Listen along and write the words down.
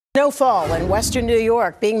Snowfall in western New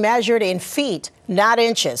York being measured in feet, not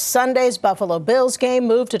inches. Sunday's Buffalo Bills game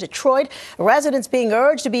moved to Detroit. Residents being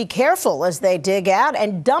urged to be careful as they dig out,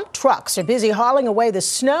 and dump trucks are busy hauling away the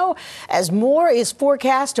snow as more is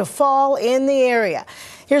forecast to fall in the area.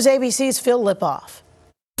 Here's ABC's Phil Lipoff.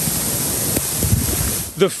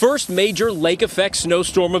 The first major lake-effect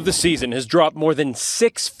snowstorm of the season has dropped more than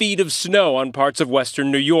 6 feet of snow on parts of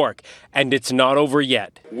western New York, and it's not over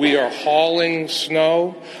yet. We are hauling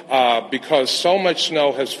snow because so much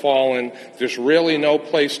snow has fallen. There's really no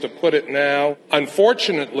place to put it now.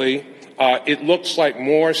 Unfortunately, it looks like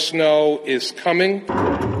more snow is coming.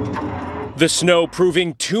 The snow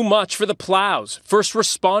proving too much for the plows. First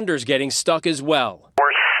responders getting stuck as well.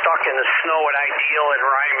 We're stuck in the snow at Ideal and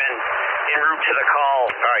Ryman en route to the call.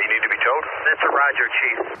 You need to be towed? That's a Roger,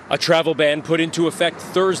 Chief. A travel ban put into effect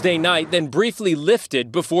Thursday night, then briefly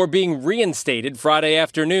lifted before being reinstated Friday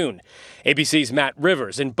afternoon. ABC's Matt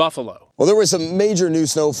Rivers in Buffalo. Well, there was some major new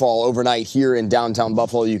snowfall overnight here in downtown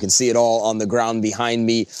Buffalo. You can see it all on the ground behind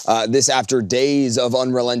me. This after days of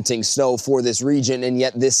unrelenting snow for this region, and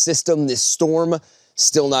yet this system, this storm,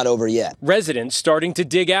 still not over yet. Residents starting to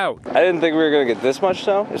dig out. I didn't think we were going to get this much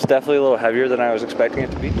snow. It's definitely a little heavier than I was expecting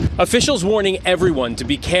it to be. Officials warning everyone to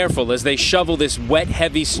be careful as they shovel this wet,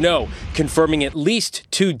 heavy snow, confirming at least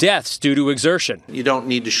 2 deaths due to exertion. You don't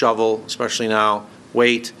need to shovel, especially now.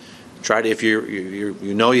 Wait. Try to, if you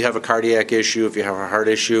know you have a cardiac issue, if you have a heart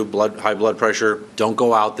issue, high blood pressure, don't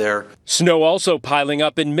go out there. Snow also piling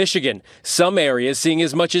up in Michigan. Some areas seeing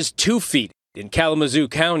as much as 2 feet. In Kalamazoo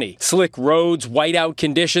County, slick roads, whiteout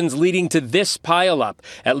conditions leading to this pileup.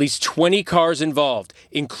 At least 20 cars involved,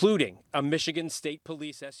 including a Michigan State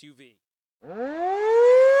Police SUV.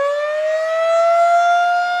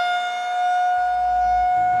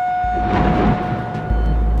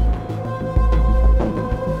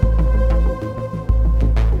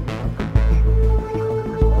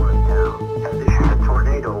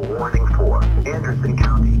 Anderson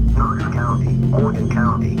County, Knox County, Morgan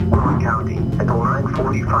County, Warren County at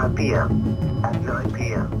 9:45 p.m. At 9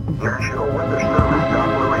 p.m., National Weather Service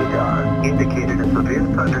Doppler radar indicated a severe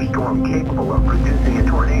thunderstorm capable of producing a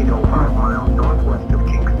tornado 5 miles northwest of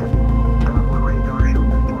Kingston. Doppler radar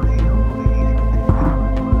showed the tornado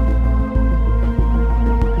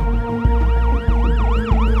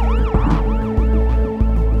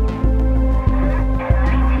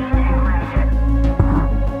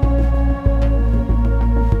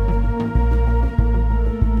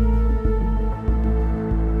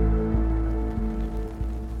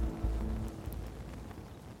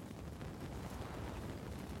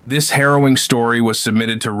This harrowing story was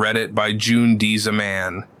submitted to Reddit by June Diza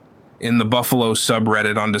Man in the Buffalo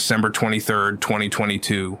subreddit on December 23,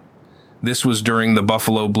 2022. This was during the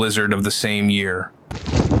Buffalo blizzard of the same year.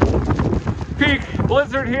 Peak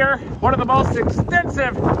blizzard here, one of the most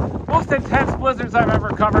extensive, most intense blizzards I've ever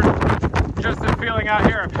covered. Just a feeling out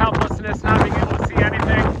here of helplessness, not being able to see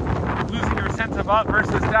anything, losing your sense of up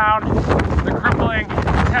versus down, the crippling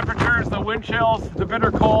temperatures, the wind chills, the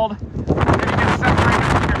bitter cold. If you get separated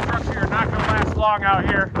from your structure, you're not going to last long out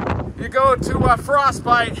here. You go to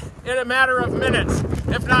frostbite in a matter of minutes,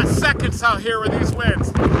 if not seconds out here with these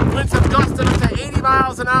winds. Winds have gusted up to 80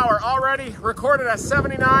 miles an hour, already recorded at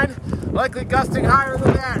 79, likely gusting higher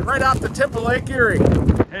than that, right off the tip of Lake Erie.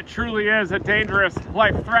 It truly is a dangerous,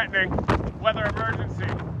 life-threatening weather emergency.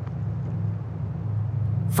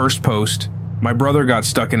 First post, my brother got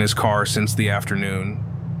stuck in his car since the afternoon.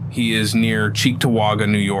 He is near Cheektowaga,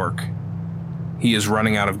 New York. He is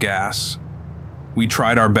running out of gas. We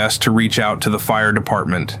tried our best to reach out to the fire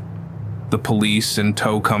department, the police and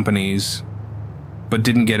tow companies, but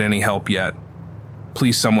didn't get any help yet.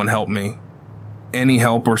 Please someone help me. Any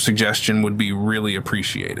help or suggestion would be really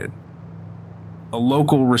appreciated. A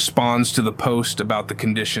local responds to the post about the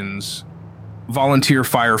conditions. Volunteer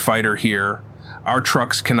firefighter here. Our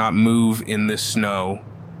trucks cannot move in this snow.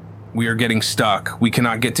 We are getting stuck. We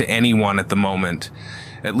cannot get to anyone at the moment.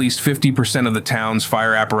 At least 50% of the town's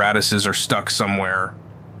fire apparatuses are stuck somewhere.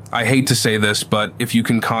 I hate to say this, but if you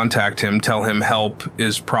can contact him, tell him help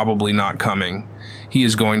is probably not coming. He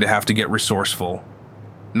is going to have to get resourceful.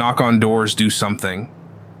 Knock on doors, do something.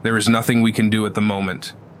 There is nothing we can do at the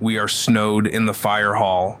moment. We are snowed in the fire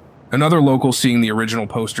hall. Another local seeing the original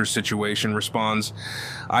poster situation responds,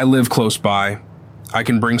 I live close by. I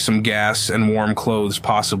can bring some gas and warm clothes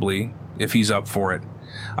possibly, if he's up for it.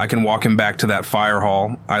 I can walk him back to that fire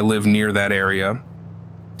hall. I live near that area.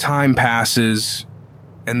 Time passes,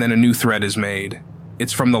 and then a new thread is made.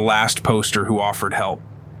 It's from the last poster who offered help.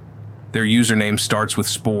 Their username starts with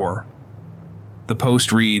Spore. The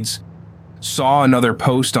post reads, Saw another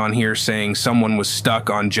post on here saying someone was stuck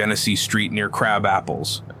on Genesee Street near Crab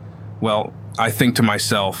Apples. Well, I think to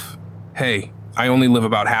myself, hey, I only live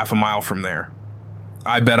about half a mile from there.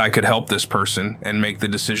 I bet I could help this person and make the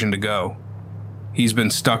decision to go. He's been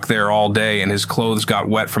stuck there all day and his clothes got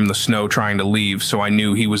wet from the snow trying to leave, so I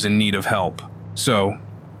knew he was in need of help. So,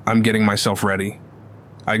 I'm getting myself ready.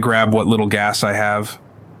 I grab what little gas I have.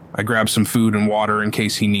 I grab some food and water in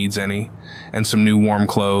case he needs any, and some new warm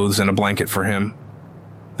clothes and a blanket for him.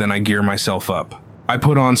 Then I gear myself up. I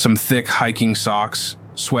put on some thick hiking socks,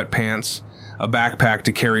 sweatpants, a backpack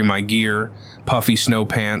to carry my gear, puffy snow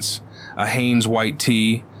pants, a Hanes white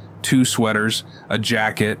tee, 2 sweaters, a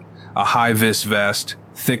jacket, a high-vis vest,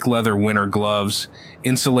 thick leather winter gloves,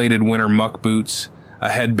 insulated winter muck boots, a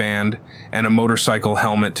headband, and a motorcycle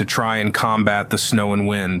helmet to try and combat the snow and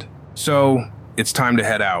wind. So, it's time to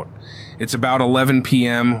head out. It's about 11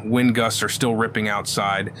 p.m., wind gusts are still ripping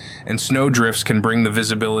outside, and snow drifts can bring the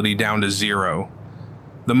visibility down to 0.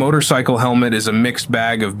 The motorcycle helmet is a mixed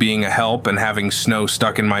bag of being a help and having snow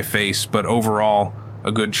stuck in my face, but overall,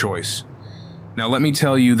 a good choice. Now let me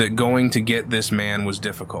tell you that going to get this man was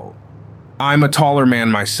difficult. I'm a taller man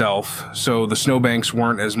myself, so the snowbanks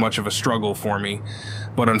weren't as much of a struggle for me,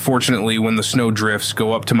 but unfortunately when the snow drifts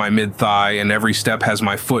go up to my mid-thigh and every step has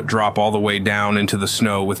my foot drop all the way down into the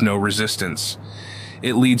snow with no resistance,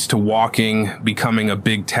 it leads to walking becoming a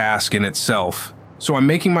big task in itself. So I'm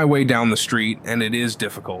making my way down the street, and it is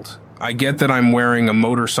difficult. I get that I'm wearing a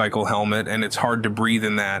motorcycle helmet and it's hard to breathe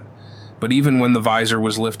in that, but even when the visor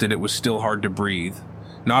was lifted, it was still hard to breathe.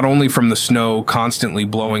 Not only from the snow constantly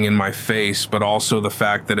blowing in my face, but also the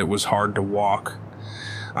fact that it was hard to walk.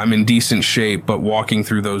 I'm in decent shape, but walking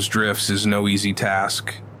through those drifts is no easy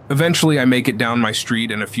task. Eventually, I make it down my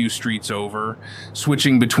street and a few streets over,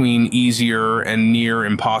 switching between easier and near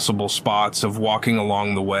impossible spots of walking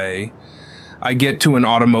along the way. I get to an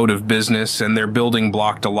automotive business and their building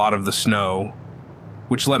blocked a lot of the snow,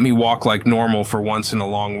 which let me walk like normal for once in a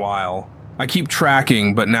long while. I keep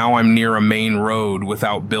tracking, but now I'm near a main road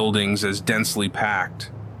without buildings as densely packed.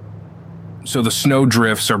 So the snow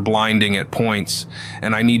drifts are blinding at points,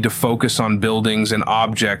 and I need to focus on buildings and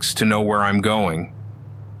objects to know where I'm going.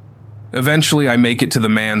 Eventually, I make it to the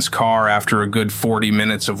man's car after a good 40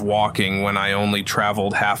 minutes of walking when I only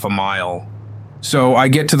traveled half a mile. So I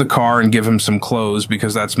get to the car and give him some clothes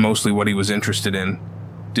because that's mostly what he was interested in.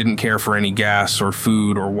 Didn't care for any gas or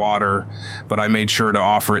food or water, but I made sure to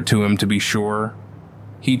offer it to him to be sure.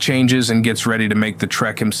 He changes and gets ready to make the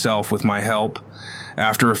trek himself with my help.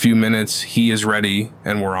 After a few minutes, he is ready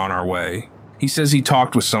and we're on our way. He says he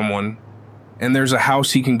talked with someone, and there's a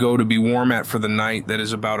house he can go to be warm at for the night that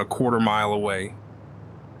is about a quarter mile away.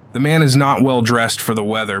 The man is not well dressed for the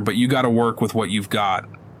weather, but you gotta work with what you've got.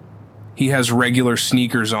 He has regular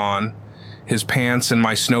sneakers on, his pants and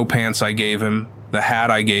my snow pants I gave him, the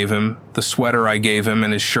hat I gave him, the sweater I gave him,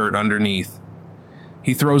 and his shirt underneath.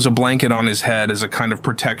 He throws a blanket on his head as a kind of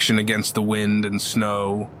protection against the wind and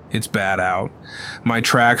snow. It's bad out. My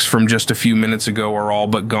tracks from just a few minutes ago are all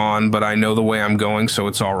but gone, but I know the way I'm going, so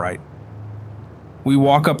it's all right. We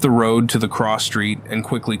walk up the road to the cross street and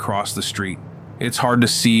quickly cross the street. It's hard to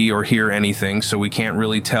see or hear anything, so we can't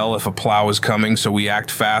really tell if a plow is coming, so we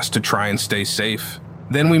act fast to try and stay safe.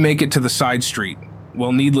 Then we make it to the side street.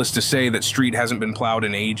 Well, needless to say, that street hasn't been plowed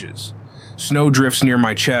in ages. Snow drifts near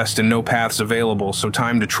my chest and no paths available, so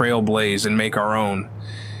time to trailblaze and make our own.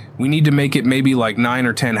 We need to make it maybe like 9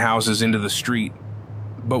 or 10 houses into the street.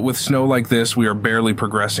 But with snow like this, we are barely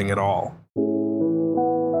progressing at all.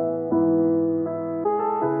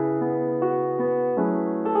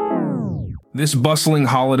 This bustling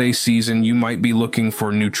holiday season, you might be looking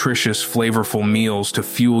for nutritious, flavorful meals to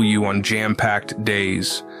fuel you on jam-packed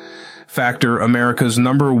days. Factor, America's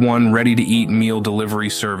 #1 ready-to-eat meal delivery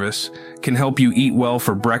service, can help you eat well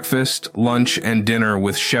for breakfast, lunch, and dinner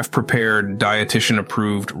with chef-prepared,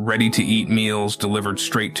 dietitian-approved, ready-to-eat meals delivered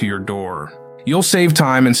straight to your door. You'll save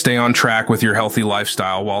time and stay on track with your healthy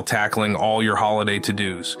lifestyle while tackling all your holiday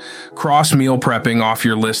to-dos. Cross meal prepping off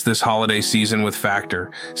your list this holiday season with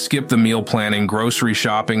Factor. Skip the meal planning, grocery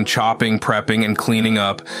shopping, chopping, prepping, and cleaning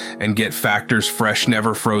up, and get Factor's fresh,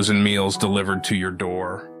 never-frozen meals delivered to your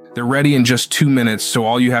door. They're ready in just 2 minutes, so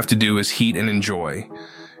all you have to do is heat and enjoy.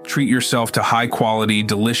 Treat yourself to high-quality,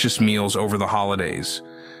 delicious meals over the holidays.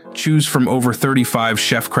 Choose from over 35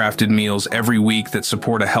 chef-crafted meals every week that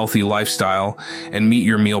support a healthy lifestyle and meet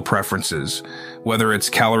your meal preferences, whether it's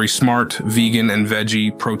calorie smart, vegan and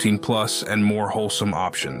veggie, protein plus, and more wholesome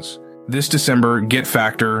options. This December, get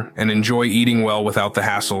Factor and enjoy eating well without the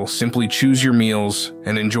hassle. Simply choose your meals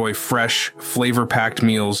and enjoy fresh, flavor-packed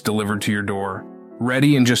meals delivered to your door.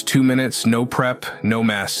 Ready in just 2 minutes, no prep, no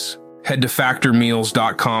mess. Head to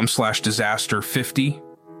factormeals.com/disaster50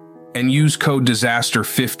 and use code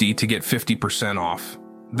disaster50 to get 50% off.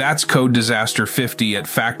 That's code disaster50 at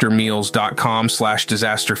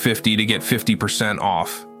factormeals.com/disaster50 to get 50%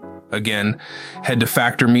 off. Again, head to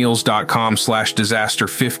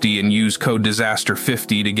factormeals.com/disaster50 and use code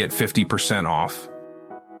disaster50 to get 50% off.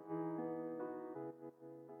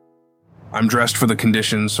 I'm dressed for the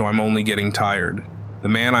conditions, so I'm only getting tired. The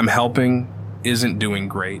man I'm helping isn't doing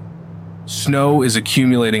great. Snow is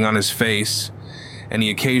accumulating on his face, and he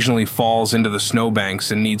occasionally falls into the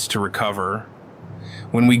snowbanks and needs to recover.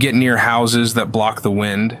 When we get near houses that block the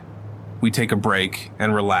wind, we take a break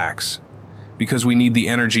and relax, because we need the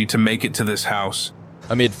energy to make it to this house.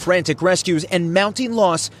 Amid frantic rescues and mounting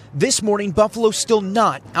loss, this morning Buffalo still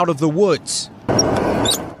not out of the woods.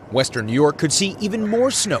 Western New York could see even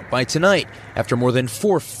more snow by tonight after more than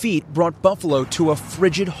 4 feet brought Buffalo to a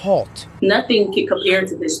frigid halt. Nothing can compare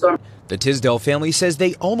to this storm. The Tisdale family says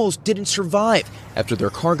they almost didn't survive after their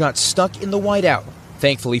car got stuck in the whiteout.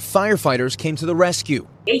 Thankfully, firefighters came to the rescue.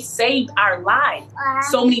 They saved our lives.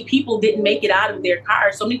 So many people didn't make it out of their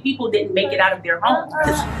cars. So many people didn't make it out of their homes.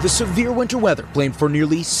 The severe winter weather blamed for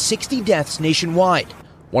nearly 60 deaths nationwide.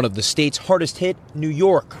 One of the states hardest hit, New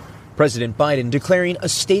York. President Biden declaring a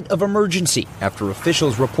state of emergency after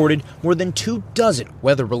officials reported more than 24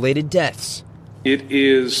 weather-related deaths. It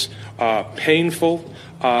is painful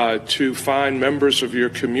to find members of your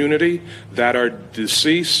community that are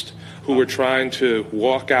deceased, who were trying to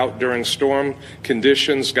walk out during storm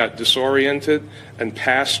conditions, got disoriented, and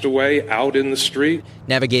passed away out in the street.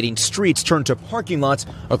 Navigating streets turned to parking lots,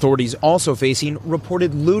 authorities also facing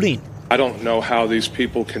reported looting. I don't know how these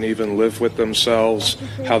people can even live with themselves,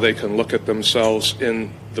 how they can look at themselves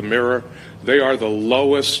in the mirror. They are the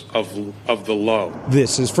lowest of the low.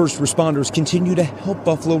 This as first responders continue to help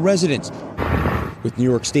Buffalo residents, with New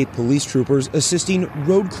York State police troopers assisting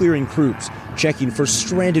road clearing crews, checking for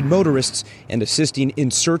stranded motorists, and assisting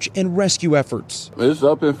in search and rescue efforts. It's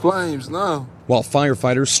up in flames now. While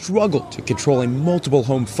firefighters struggled to control a multiple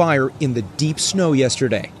home fire in the deep snow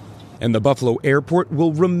yesterday. And the Buffalo airport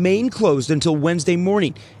will remain closed until Wednesday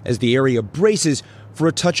morning as the area braces for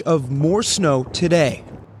a touch of more snow today.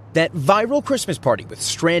 That viral Christmas party with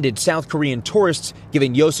stranded South Korean tourists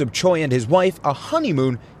giving Yosep Choi and his wife a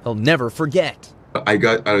honeymoon he'll never forget. I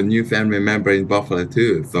got a new family member in Buffalo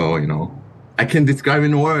too, so, I can describe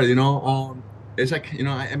in words, it's like,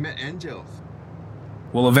 I met angels.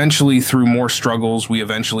 Well, eventually, through more struggles, we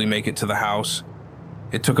eventually make it to the house.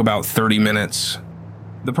 It took about 30 minutes.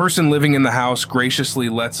 The person living in the house graciously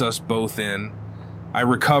lets us both in. I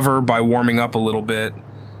recover by warming up a little bit.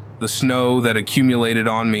 The snow that accumulated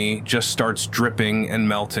on me just starts dripping and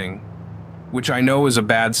melting, which I know is a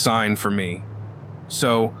bad sign for me.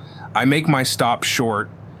 So I make my stop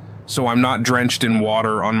short, so I'm not drenched in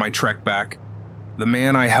water on my trek back. The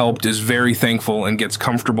man I helped is very thankful and gets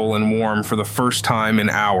comfortable and warm for the first time in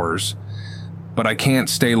hours, but I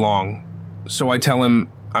can't stay long. So I tell him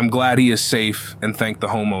I'm glad he is safe and thank the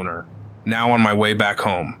homeowner. Now on my way back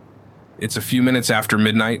home. It's a few minutes after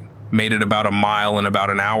midnight, made it about a mile in about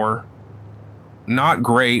an hour. Not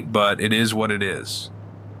great, but it is what it is.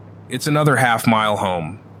 It's another half-mile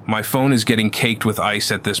home. My phone is getting caked with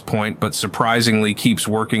ice at this point, but surprisingly keeps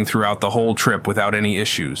working throughout the whole trip without any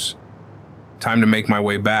issues. Time to make my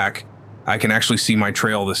way back. I can actually see my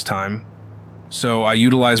trail this time. So I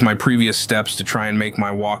utilize my previous steps to try and make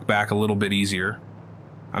my walk back a little bit easier.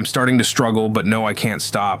 I'm starting to struggle, but know I can't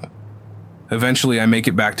stop. Eventually, I make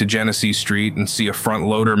it back to Genesee Street and see a front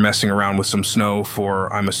loader messing around with some snow for,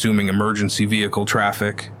 I'm assuming, emergency vehicle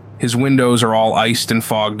traffic. His windows are all iced and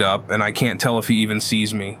fogged up, and I can't tell if he even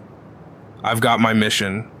sees me. I've got my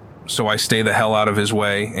mission, so I stay the hell out of his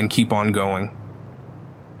way and keep on going.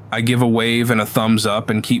 I give a wave and a thumbs up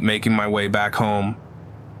and keep making my way back home.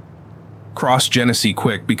 Cross Genesee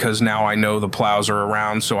quick because now I know the plows are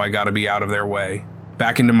around, so I gotta be out of their way.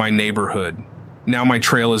 Back into my neighborhood. Now my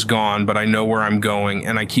trail is gone, but I know where I'm going,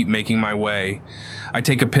 and I keep making my way. I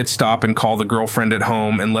take a pit stop and call the girlfriend at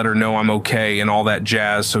home and let her know I'm okay and all that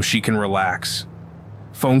jazz so she can relax.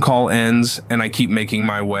 Phone call ends, and I keep making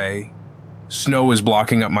my way. Snow is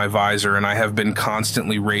blocking up my visor, and I have been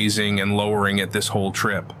constantly raising and lowering it this whole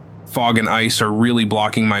trip. Fog and ice are really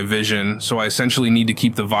blocking my vision, so I essentially need to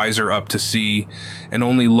keep the visor up to see and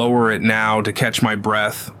only lower it now to catch my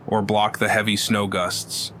breath or block the heavy snow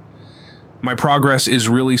gusts. My progress is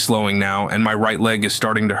really slowing now, and my right leg is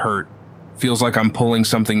starting to hurt. Feels like I'm pulling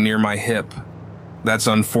something near my hip. That's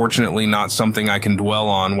unfortunately not something I can dwell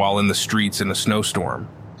on while in the streets in a snowstorm.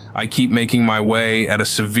 I keep making my way at a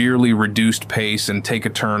severely reduced pace and take a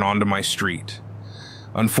turn onto my street.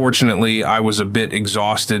 Unfortunately, I was a bit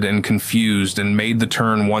exhausted and confused and made the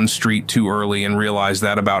turn one street too early and realized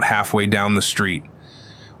that about halfway down the street.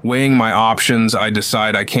 Weighing my options, I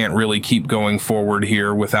decide I can't really keep going forward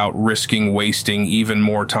here without risking wasting even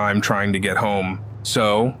more time trying to get home.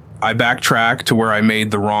 So, I backtrack to where I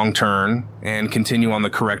made the wrong turn and continue on the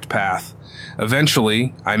correct path.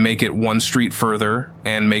 Eventually, I make it one street further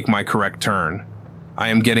and make my correct turn. I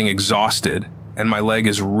am getting exhausted, and my leg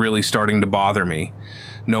is really starting to bother me.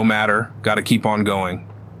 No matter, gotta keep on going.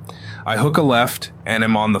 I hook a left and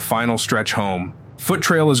am on the final stretch home. Foot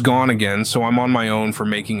trail is gone again, so I'm on my own for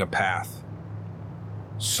making a path.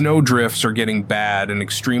 Snow drifts are getting bad and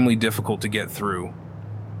extremely difficult to get through.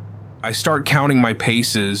 I start counting my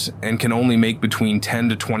paces and can only make between 10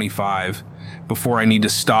 to 25 before I need to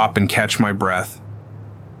stop and catch my breath.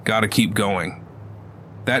 Gotta keep going.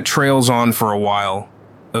 That trails on for a while.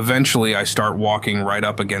 Eventually, I start walking right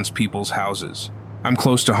up against people's houses. I'm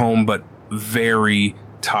close to home, but very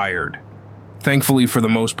tired. Thankfully, for the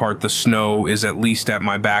most part, the snow is at least at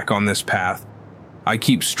my back on this path. I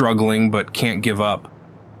keep struggling, but can't give up.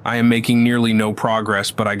 I am making nearly no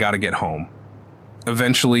progress, but I gotta get home.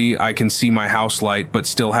 Eventually, I can see my house light, but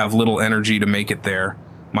still have little energy to make it there.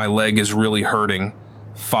 My leg is really hurting.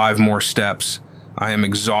 5 more steps. I am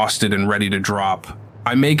exhausted and ready to drop.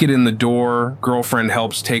 I make it in the door. Girlfriend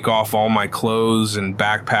helps take off all my clothes and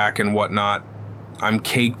backpack and whatnot. I'm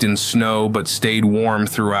caked in snow, but stayed warm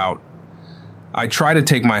throughout. I try to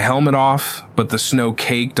take my helmet off, but the snow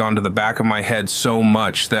caked onto the back of my head so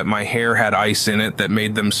much that my hair had ice in it that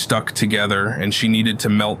made them stuck together, and she needed to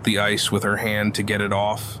melt the ice with her hand to get it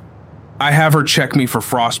off. I have her check me for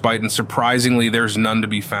frostbite, and surprisingly, there's none to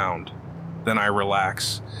be found. Then I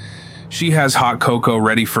relax. She has hot cocoa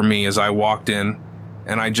ready for me as I walked in,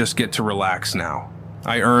 and I just get to relax now.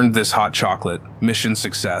 I earned this hot chocolate. Mission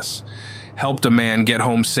success. Helped a man get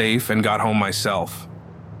home safe and got home myself.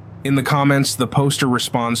 In the comments, the poster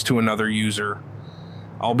responds to another user.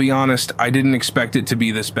 I'll be honest, I didn't expect it to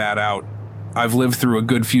be this bad out. I've lived through a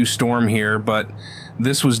good few storms here, but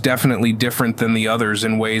this was definitely different than the others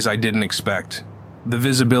in ways I didn't expect. The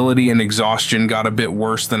visibility and exhaustion got a bit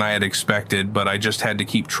worse than I had expected, but I just had to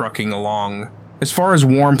keep trucking along. As far as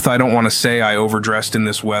warmth, I don't want to say I overdressed in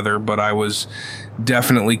this weather, but I was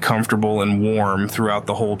definitely comfortable and warm throughout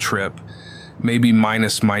the whole trip. Maybe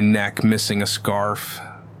minus my neck missing a scarf.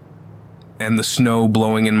 And the snow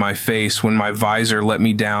blowing in my face when my visor let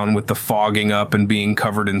me down with the fogging up and being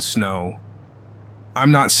covered in snow.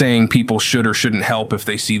 I'm not saying people should or shouldn't help if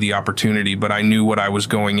they see the opportunity, but I knew what I was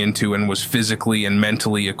going into and was physically and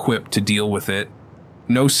mentally equipped to deal with it.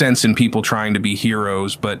 No sense in people trying to be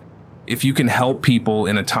heroes, but if you can help people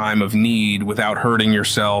in a time of need without hurting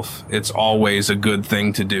yourself, it's always a good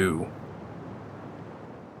thing to do.